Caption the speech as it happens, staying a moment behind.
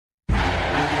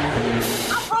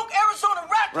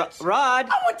Rockets. Rod.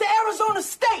 I went to Arizona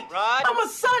State. Rod. I'm a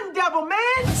Sun Devil,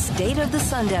 man. State of the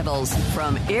Sun Devils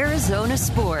from Arizona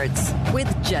Sports with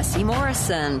Jesse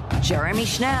Morrison, Jeremy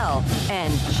Schnell,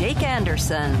 and Jake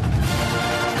Anderson.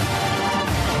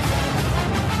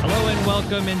 Hello and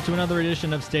welcome into another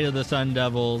edition of State of the Sun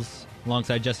Devils.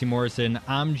 Alongside Jesse Morrison,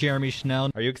 I'm Jeremy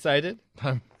Schnell. Are you excited?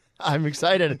 I'm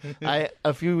excited.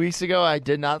 A few weeks ago, I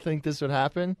did not think this would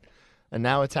happen, and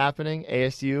now it's happening.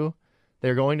 ASU,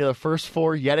 they're going to the first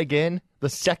four yet again, the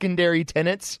secondary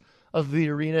tenants of the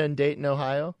arena in Dayton,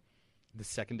 Ohio. The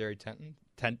secondary tenant?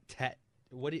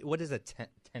 What is a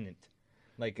tenant?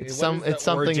 Like It's what is the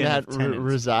something origin that of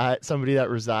tenant? somebody that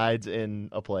resides in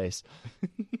a place.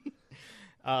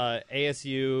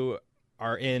 ASU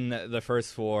are in the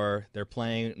first four. They're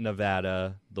playing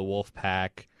Nevada, the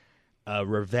Wolfpack. A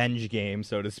revenge game,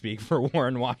 so to speak, for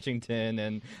Warren Washington.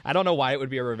 And I don't know why it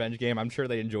would be a revenge game. I'm sure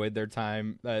they enjoyed their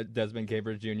time, Desmond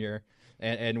Capers Jr.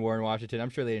 and Warren Washington. I'm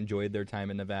sure they enjoyed their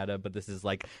time in Nevada, but this is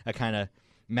like a kind of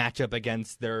matchup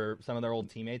against some of their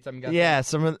old teammates, I'm guessing. Yeah,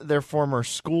 some of their former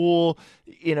school.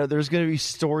 You know, there's going to be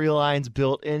storylines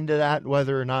built into that,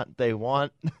 whether or not they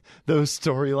want those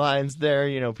storylines there.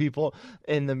 You know, people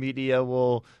in the media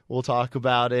will talk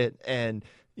about it, and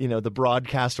you know, the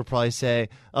broadcast will probably say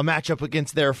a matchup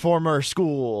against their former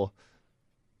school.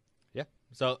 Yeah.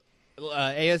 So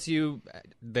ASU,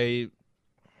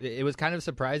 it was kind of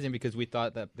surprising because we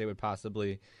thought that they would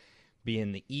possibly be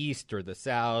in the East or the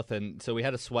South, and so we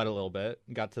had to sweat a little bit.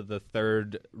 Got to the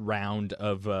third round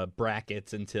of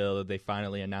brackets until they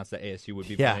finally announced that ASU would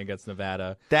be playing against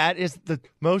Nevada. That is the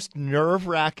most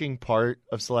nerve-wracking part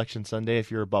of Selection Sunday if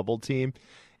you're a bubble team,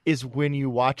 is when you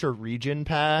watch a region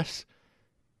pass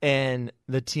and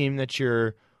the team that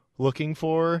you're looking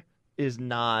for is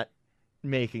not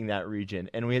making that region.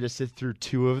 And we had to sit through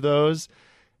two of those,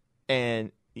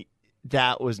 and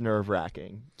that was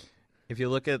nerve-wracking. If you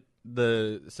look at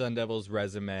the Sun Devils'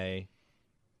 resume,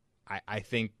 I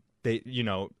think they, you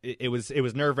know, it was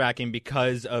nerve-wracking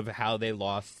because of how they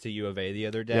lost to U of A the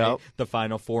other day. Yep. The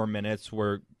final 4 minutes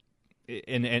were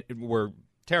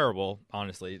terrible,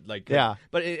 honestly. Like, yeah,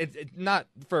 but it's not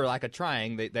for lack of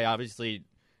trying. They obviously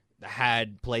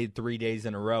had played 3 days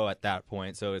in a row at that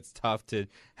point, so it's tough to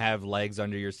have legs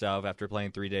under yourself after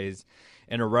playing 3 days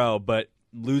in a row. But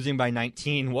losing by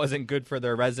 19 wasn't good for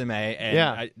their resume,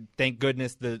 and thank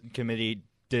goodness the committee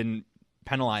didn't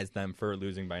penalize them for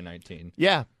losing by 19.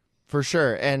 Yeah, for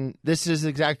sure. And this is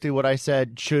exactly what I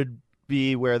said should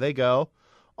be where they go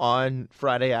on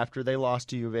Friday after they lost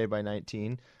to U of A by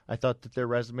 19. I thought that their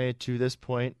resume to this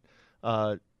point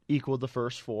equaled the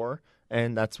first four,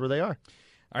 and that's where they are.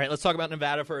 All right, let's talk about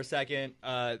Nevada for a second.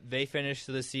 They finished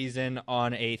the season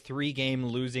on a 3-game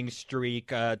losing streak.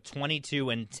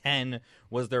 22-10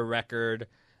 was their record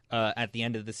at the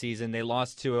end of the season. They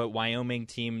lost to a Wyoming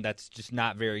team that's just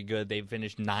not very good. They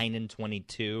finished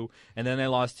 9-22, and then they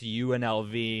lost to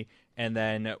UNLV, and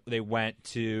then they went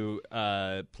to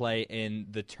play in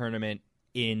the tournament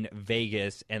in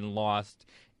Vegas and lost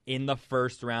in the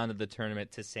first round of the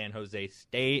tournament to San Jose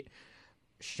State.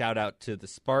 Shout out to the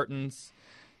Spartans.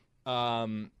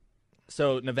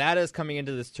 So Nevada is coming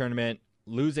into this tournament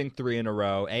losing 3 in a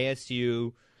row.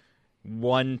 ASU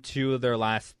won 2 of their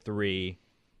last 3.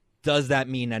 Does that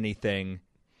mean anything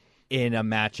in a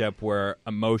matchup where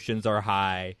emotions are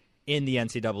high in the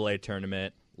NCAA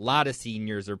tournament? A lot of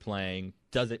seniors are playing.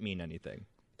 Does it mean anything?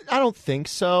 I don't think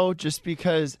so, just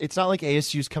because it's not like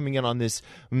ASU's coming in on this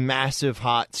massive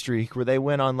hot streak where they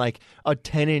went on like a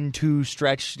 10-2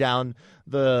 stretch down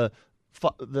the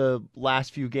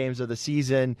last few games of the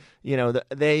season. You know,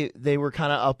 they were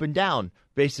kind of up and down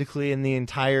basically in the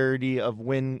entirety of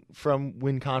when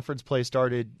conference play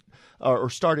started or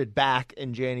started back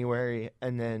in January,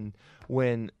 and then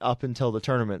when up until the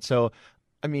tournament. So,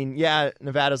 I mean, yeah,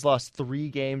 Nevada's lost 3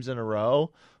 games in a row,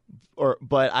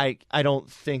 but I don't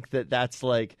think that's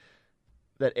like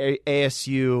that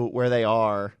ASU where they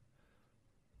are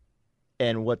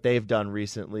and what they've done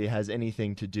recently has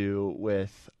anything to do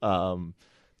with,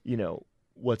 you know,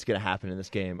 what's going to happen in this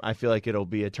game. I feel like it'll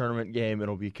be a tournament game.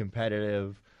 It'll be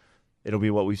competitive. It'll be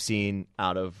what we've seen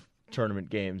out of tournament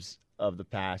games of the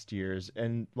past years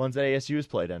and ones that ASU has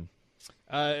played in.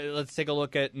 Let's take a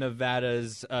look at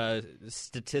Nevada's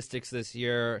statistics this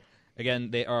year.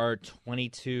 Again, they are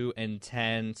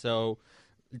 22-10, so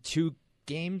 2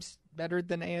 games better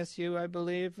than ASU, I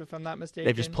believe, if I'm not mistaken.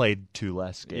 They've just played 2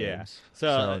 less games. Yeah.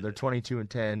 So they're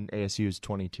 22-10. ASU is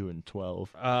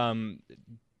 22-12.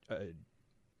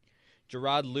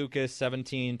 Gerard Lucas,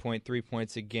 17.3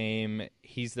 points a game.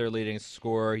 He's their leading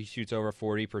scorer. He shoots over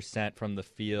 40% from the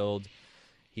field.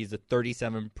 He's a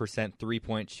 37%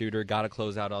 three-point shooter. Got to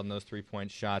close out on those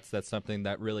three-point shots. That's something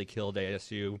that really killed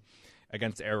ASU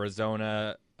against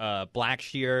Arizona.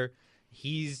 Blackshear,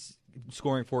 he's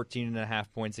scoring 14.5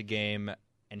 points a game,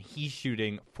 and he's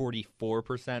shooting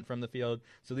 44% from the field.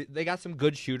 So they got some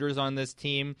good shooters on this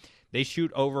team. They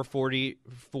shoot over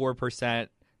 44%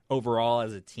 overall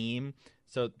as a team.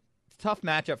 So tough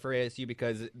matchup for ASU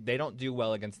because they don't do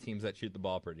well against teams that shoot the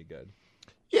ball pretty good.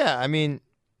 Yeah, I mean,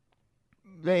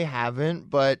 they haven't,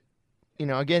 but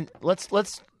again, let's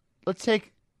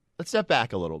step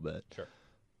back a little bit. Sure.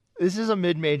 This is a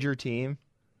mid-major team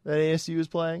that ASU is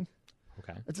playing.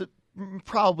 Okay. It's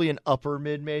probably an upper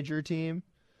mid-major team.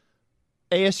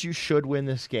 ASU should win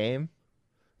this game.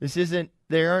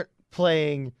 They aren't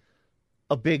playing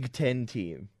a Big Ten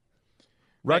team.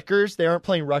 Rutgers, they aren't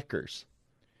playing Rutgers.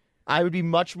 I would be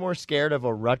much more scared of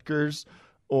a Rutgers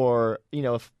or,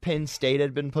 if Penn State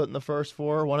had been put in the first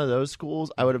four, one of those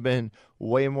schools, I would have been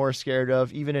way more scared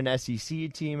of. Even an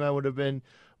SEC team, I would have been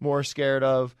more scared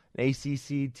of. An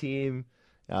ACC team.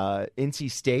 NC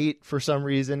State, for some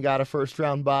reason, got a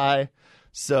first-round bye.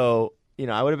 So,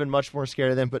 I would have been much more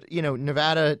scared of them. But,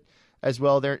 Nevada as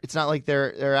well, it's not like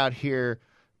they're out here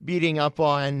beating up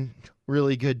on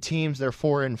really good teams. They're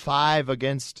 4-5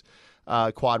 against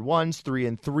quad ones,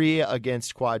 3-3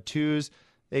 against quad twos.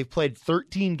 They've played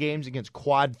 13 games against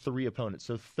quad 3 opponents.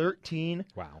 So 13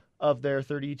 of their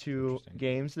 32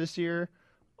 games this year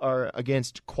are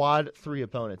against quad 3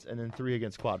 opponents, and then 3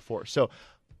 against quad 4. So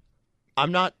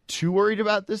I'm not too worried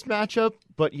about this matchup,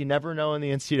 but you never know in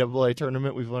the NCAA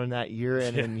tournament. We've learned that year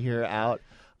in and year out.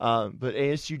 But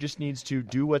ASU just needs to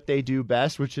do what they do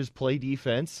best, which is play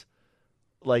defense,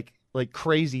 like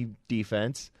crazy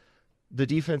defense. The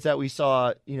defense that we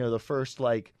saw, the first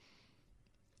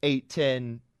 8,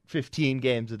 10, 15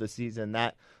 games of the season,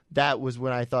 that was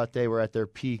when I thought they were at their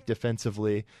peak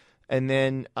defensively. And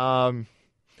then, I'm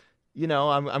going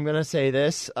to say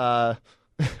this,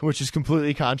 which is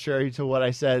completely contrary to what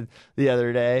I said the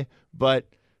other day, but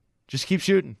just keep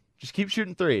shooting. Just keep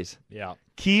shooting threes. Yeah.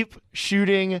 Keep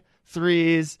shooting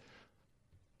threes.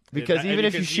 Because even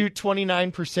if you shoot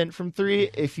 29% from 3,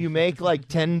 if you make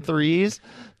 10 threes,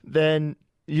 then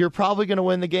you're probably going to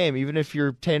win the game, even if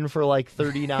you're 10 for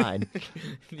 39.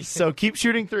 So keep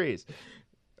shooting threes.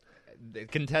 The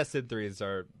contested threes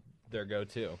are their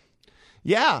go-to.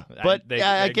 Yeah, but they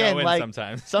again, go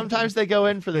in sometimes they go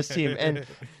in for this team,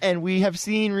 and we have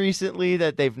seen recently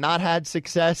that they've not had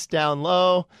success down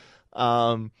low.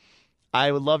 I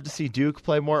would love to see Duke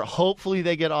play more. Hopefully,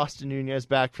 they get Austin Nunez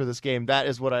back for this game. That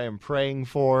is what I am praying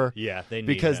for. Yeah, they need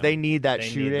because him. they need that they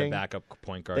shooting. Need the backup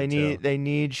point guard. They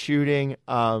need shooting,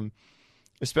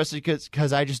 especially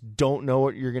because I just don't know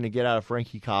what you're going to get out of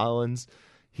Frankie Collins.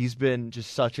 He's been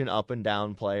just such an up and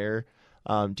down player.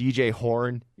 DJ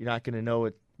Horn, you're not going to know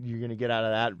what you're going to get out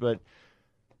of that, but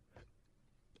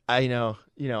I know,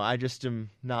 I just am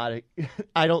not.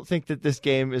 I don't think that this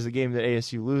game is a game that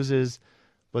ASU loses,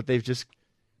 but they've still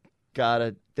got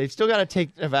to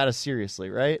take Nevada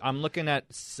seriously, right? I'm looking at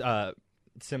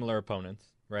similar opponents,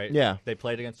 right? Yeah. They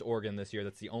played against Oregon this year.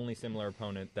 That's the only similar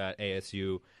opponent that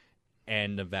ASU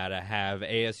and Nevada have.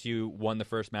 ASU won the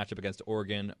first matchup against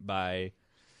Oregon by,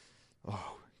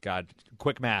 God,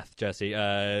 quick math, Jesse.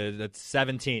 That's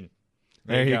 17.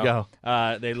 There you go.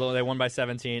 They won by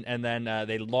 17, and then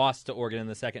they lost to Oregon in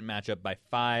the second matchup by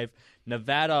 5.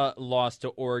 Nevada lost to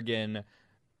Oregon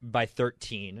by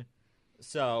 13.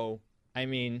 So, I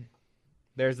mean,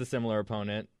 there's the similar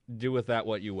opponent. Do with that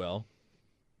what you will.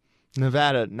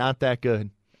 Nevada, not that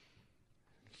good.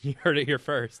 You heard it here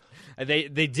first. They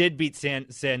did beat San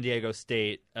Diego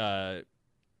State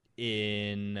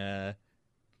in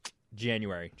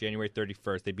January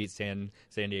 31st. They beat San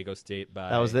Diego State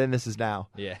by... That was then, this is now.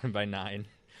 Yeah, by 9.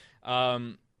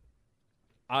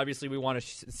 Obviously, we want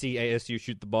to see ASU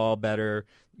shoot the ball better.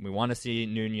 We want to see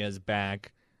Nunez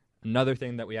back. Another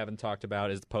thing that we haven't talked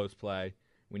about is the post play.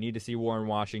 We need to see Warren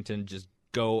Washington just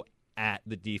go at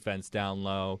the defense down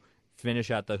low,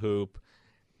 finish at the hoop.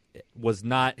 It was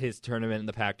not his tournament in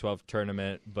the Pac-12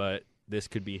 tournament, but this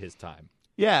could be his time.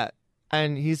 Yeah,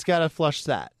 and he's got to flush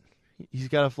that. He's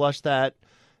got to flush that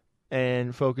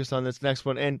and focus on this next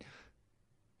one. And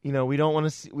we don't want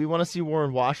to see. We want to see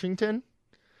Warren Washington.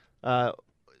 I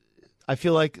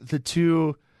feel like the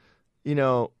two,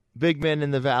 big men in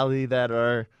the Valley that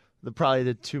are probably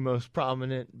the two most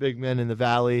prominent big men in the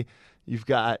Valley. You've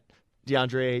got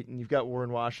DeAndre Ayton, you've got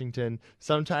Warren Washington.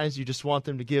 Sometimes you just want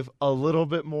them to give a little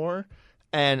bit more,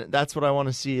 and that's what I want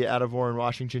to see out of Warren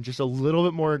Washington. Just a little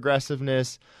bit more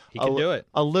aggressiveness. He can do it.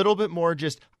 A little bit more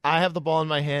just, I have the ball in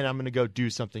my hand, I'm going to go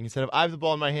do something. Instead of, I have the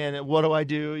ball in my hand, and what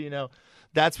do?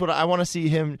 That's what I want to see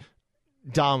him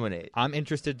dominate. I'm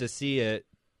interested to see it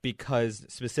because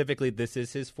specifically this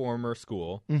is his former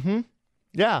school.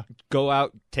 Yeah. Go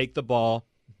out, take the ball,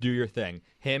 do your thing.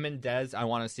 Him and Dez, I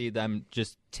want to see them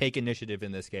just take initiative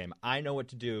in this game. I know what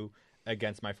to do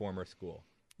against my former school.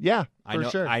 Yeah,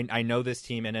 sure. I know this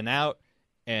team in and out,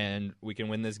 and we can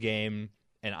win this game,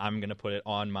 and I'm going to put it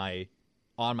on my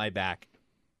back,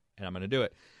 and I'm going to do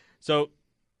it. So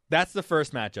that's the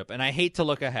first matchup, and I hate to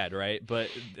look ahead, right? But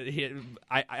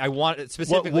I want it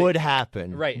specifically. What would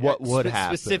happen? Right. What would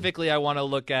happen? Specifically, I want to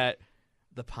look at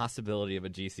the possibility of a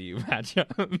GCU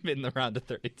matchup in the round of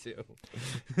 32.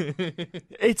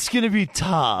 It's going to be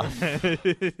tough.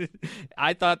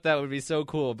 I thought that would be so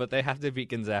cool, but they have to beat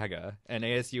Gonzaga, and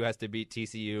ASU has to beat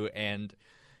TCU, and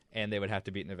they would have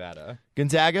to beat Nevada.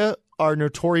 Gonzaga are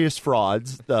notorious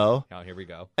frauds, though. Oh, here we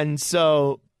go. And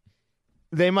so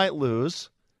they might lose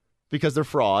because they're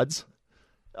frauds.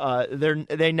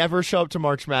 They never show up to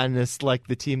March Madness like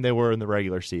the team they were in the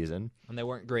regular season. And they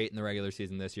weren't great in the regular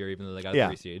season this year, even though they got Yeah. a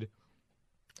 3 seed.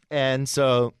 And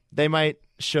so they might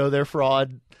show their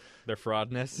fraudness.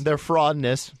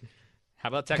 How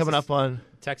about Texas, Coming up on...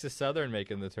 Texas Southern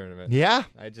making the tournament? Yeah.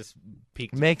 I just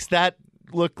peeked. Makes that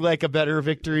look like a better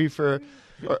victory for...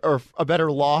 or a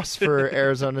better loss for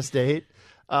Arizona State.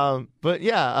 But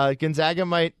yeah, Gonzaga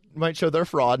might show their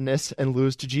fraudness and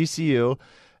lose to GCU.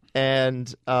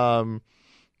 And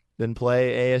then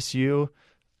play ASU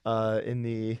in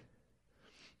the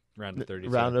round of 32.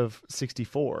 round of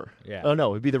 64. Yeah. Oh,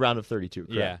 no, it'd be the round of 32,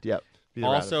 correct? Yeah. Yep. Be the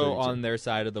round of Also 32. on their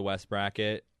side of the West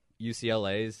bracket,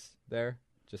 UCLA's there,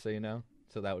 just so you know.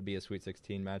 So that would be a Sweet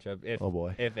 16 matchup if Oh,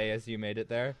 boy. if ASU made it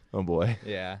there. Oh, boy.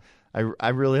 Yeah. I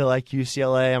really like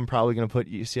UCLA. I'm probably going to put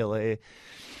UCLA.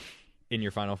 In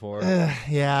your Final Four.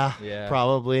 Yeah,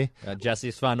 probably.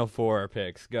 Jesse's Final Four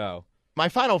picks. Go. My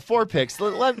Final Four picks.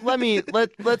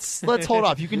 Let's hold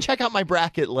off. You can check out my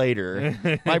bracket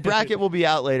later. My bracket will be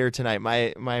out later tonight.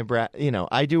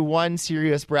 I do one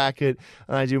serious bracket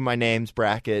and I do my names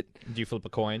bracket. Do you flip a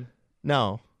coin?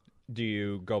 No. Do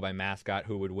you go by mascot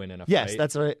who would win in a Yes, fight?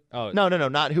 that's right. Oh. No,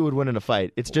 not who would win in a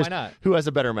fight. It's just Why not? who has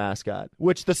a better mascot.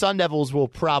 Which the Sun Devils will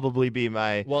probably be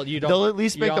my. Well, you don't. They'll at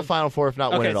least you make the don't- Final Four, if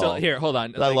not win Okay, it so all. here, hold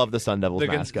on. I love the Sun Devils the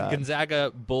mascot.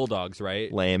 Gonzaga Bulldogs,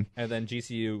 right? Lame. And then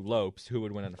GCU Lopes, who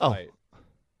would win in a Oh. fight?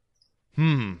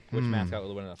 Which mascot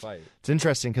would win in a fight? It's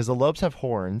interesting because the Lopes have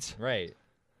horns, Right.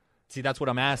 See, that's what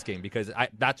I'm asking because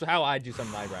that's how I do some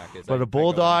of my brackets. but I a go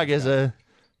Bulldog is mascot.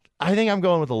 I think I'm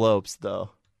going with the Lopes though.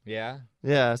 Yeah.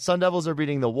 Yeah, Sun Devils are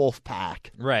beating the Wolf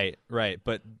Pack. Right.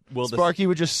 But will Sparky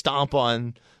would just stomp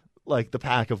on like the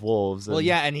pack of wolves. Well, and-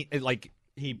 yeah, and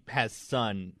he has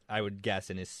sun, I would guess,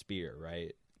 in his spear,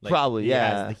 right? Probably, he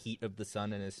yeah. has the heat of the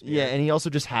sun in his spear. Yeah, and he also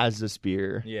just has the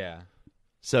spear. Yeah.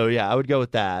 So yeah, I would go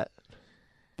with that.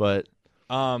 But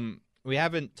we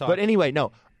haven't talked. But anyway,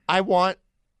 no. I want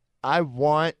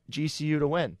GCU to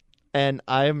win. And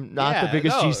I'm not the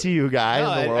biggest GCU guy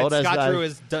in the world. Scott Drew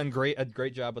has done a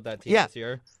great job with that team this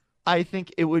year. I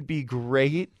think it would be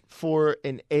great for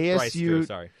an Bryce Drew,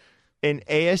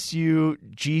 ASU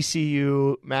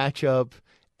GCU matchup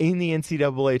in the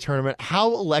NCAA tournament.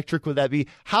 How electric would that be?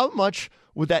 How much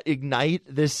would that ignite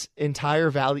this entire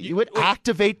valley? It would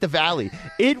activate the valley.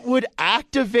 It would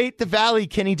activate the valley,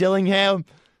 Kenny Dillingham.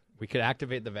 We could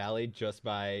activate the Valley just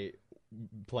by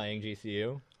playing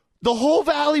GCU. The whole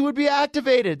valley would be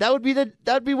activated. That would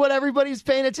be what everybody's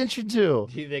paying attention to.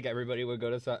 Do you think everybody would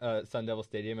go to Sun Devil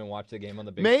Stadium and watch the game on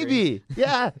the big Maybe,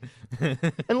 yeah.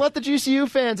 And let the GCU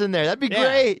fans in there. That'd be screen?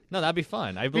 great. No, that'd be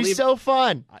fun. I It'd be believe so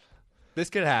fun. this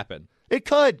could happen It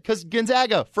could, because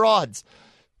Gonzaga, frauds.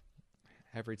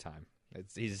 every time.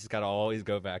 He's just got to always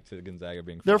go back to Gonzaga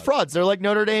being frauds. They're frauds. They're like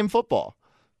Notre Dame football.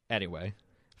 Anyway.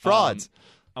 Frauds.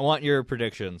 I want your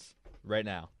predictions right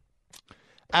now.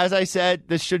 As I said,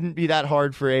 this shouldn't be that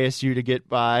hard for ASU to get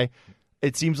by.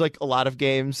 It seems like a lot of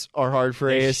games are hard for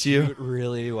They ASU. shoot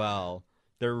really well.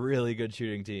 They're a really good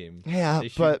shooting team. Yeah, they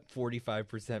shoot but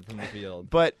 45% from the field.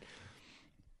 But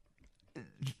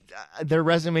their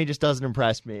resume just doesn't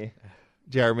impress me,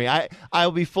 Jeremy.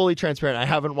 I'll be fully transparent. I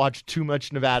haven't watched too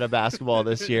much Nevada basketball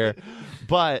this year,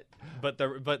 but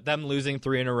them losing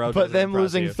 3 in a row. But doesn't them impress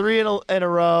losing you. 3 in a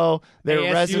row. Their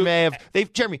ASU resume of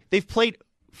they've played.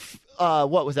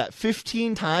 What was that?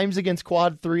 15 times against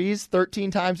quad threes,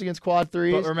 13 times against quad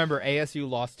threes. But remember, ASU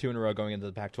lost 2 in a row going into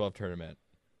the Pac-12 tournament,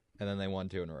 and then they won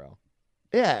 2 in a row.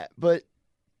 Yeah, but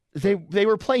they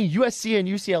were playing USC and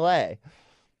UCLA.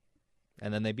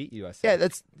 And then they beat USC.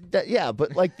 Yeah, yeah,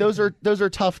 but like those are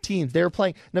tough teams. They were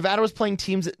playing. Nevada was playing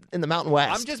teams in the Mountain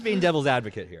West. I'm just being devil's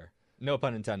advocate here. No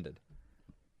pun intended.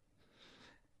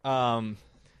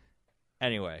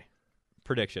 Anyway,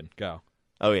 prediction, go.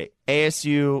 Okay,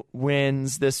 ASU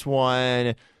wins this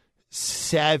one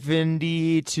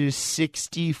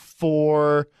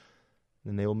 70-64.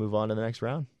 Then they will move on to the next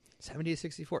round.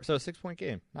 70-64. So a 6-point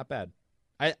game. Not bad.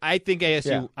 I think ASU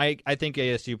Yeah. I think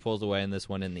ASU pulls away in this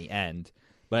one in the end,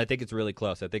 but I think it's really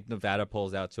close. I think Nevada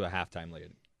pulls out to a halftime lead.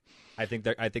 I think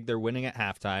they're winning at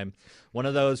halftime. One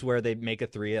of those where they make a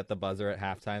 3 at the buzzer at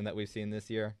halftime that we've seen this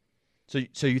year.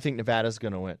 So you think Nevada's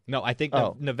going to win? No, I think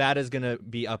Nevada's going to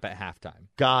be up at halftime.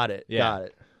 Got it. Yeah. Got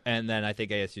it. And then I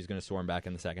think ASU's going to storm back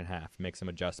in the second half, make some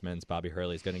adjustments. Bobby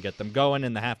Hurley's going to get them going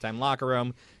in the halftime locker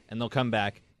room, and they'll come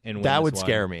back and win. That this would one.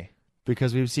 scare me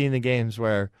because we've seen the games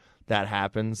where that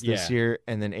happens this Yeah. year,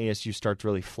 and then ASU starts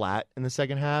really flat in the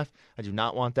second half. I do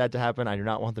not want that to happen. I do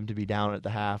not want them to be down at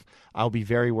the half. I'll be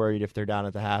very worried if they're down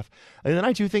at the half. And then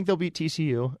I do think they'll beat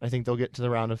TCU. I think they'll get to the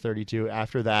round of 32.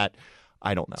 After that,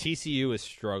 I don't know. TCU is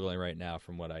struggling right now,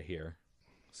 from what I hear.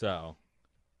 So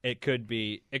it could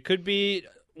be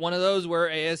one of those where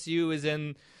ASU is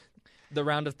in the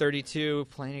round of 32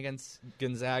 playing against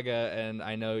Gonzaga, and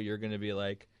I know you're going to be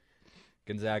like,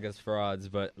 Gonzaga's frauds,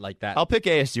 but like that. I'll pick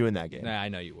ASU in that game. Nah, I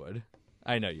know you would.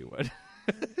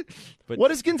 But What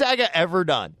has Gonzaga ever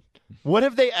done? What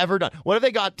have they ever done? What have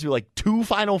they got to, like 2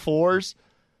 Final Fours?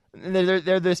 And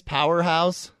they're this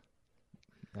powerhouse.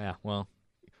 yeah, well,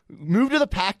 Move to the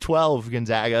Pac-12,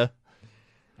 Gonzaga.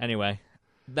 anyway,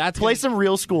 that's Play gonna, some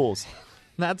real schools.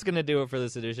 that's going to do it for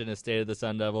this edition of State of the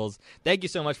Sun Devils. Thank you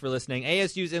so much for listening.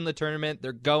 ASU's in the tournament.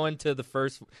 They're going to the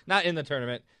first, not in the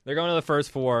tournament. They're going to the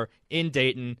first 4 in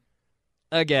Dayton.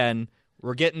 Again,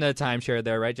 we're getting a timeshare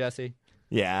there, right, Jesse?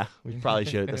 Yeah, we probably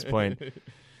should at this point.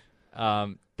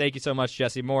 Thank you so much,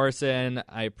 Jesse Morrison.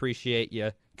 I appreciate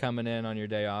you coming in on your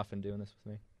day off and doing this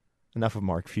with me. Enough of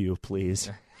Mark Few, please.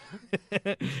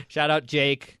 Shout out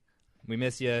Jake. We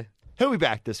miss you. He'll be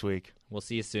back this week. We'll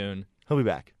see you soon. He'll be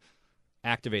back.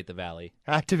 Activate the Valley.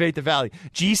 Activate the Valley.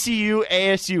 GCU,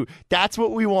 ASU. That's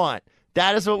what we want.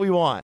 That is what we want.